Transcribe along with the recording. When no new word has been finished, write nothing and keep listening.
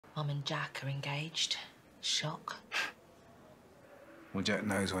Mum and Jack are engaged. Shock. Well, Jack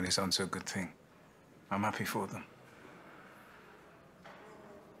knows when it's onto a good thing. I'm happy for them.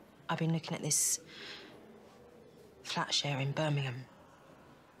 I've been looking at this flat share in Birmingham.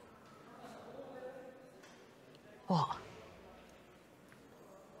 What?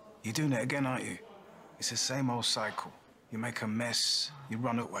 You're doing it again, aren't you? It's the same old cycle. You make a mess, you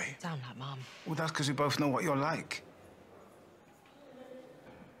run away. Sound like Mum. Well, that's because we both know what you're like.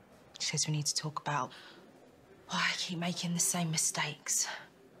 She says we need to talk about why I keep making the same mistakes.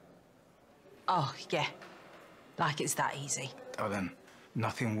 Oh, yeah. Like it's that easy. Darling,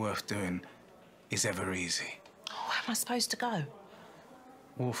 nothing worth doing is ever easy. Oh, where am I supposed to go?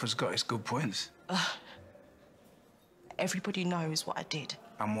 Wolford's got his good points. Everybody knows what I did.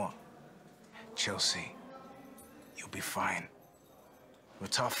 And what? Chelsea, you'll be fine. You're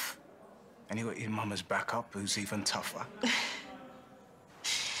tough. And you got your mama's backup, who's even tougher.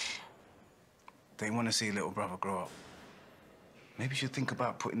 They want to see little brother grow up. Maybe you should think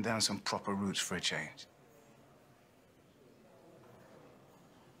about putting down some proper roots for a change.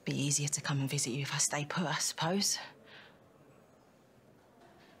 Be easier to come and visit you if I stay put, I suppose.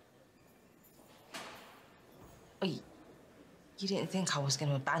 Oh, you didn't think I was going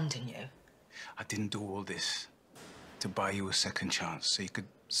to abandon you? I didn't do all this to buy you a second chance so you could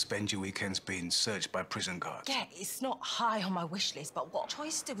spend your weekends being searched by prison guards. Yeah, it's not high on my wish list, but what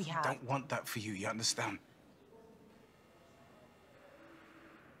choice do we have? Don't want that for you, you understand?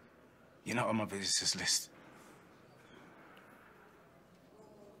 You're not on my visitors list.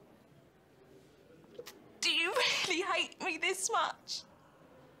 Do you really hate me this much?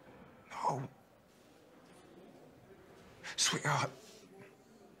 No. Sweetheart,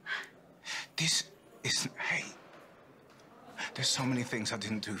 this isn't hate. There's so many things I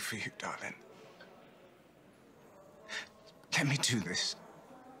didn't do for you, darling. Let me do this.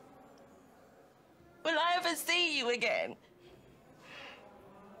 Will I ever see you again?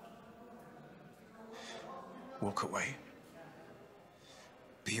 Walk away.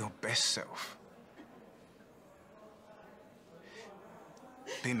 Be your best self.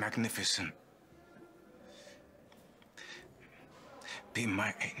 Be magnificent. Be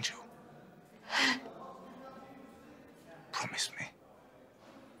my angel. Promise me.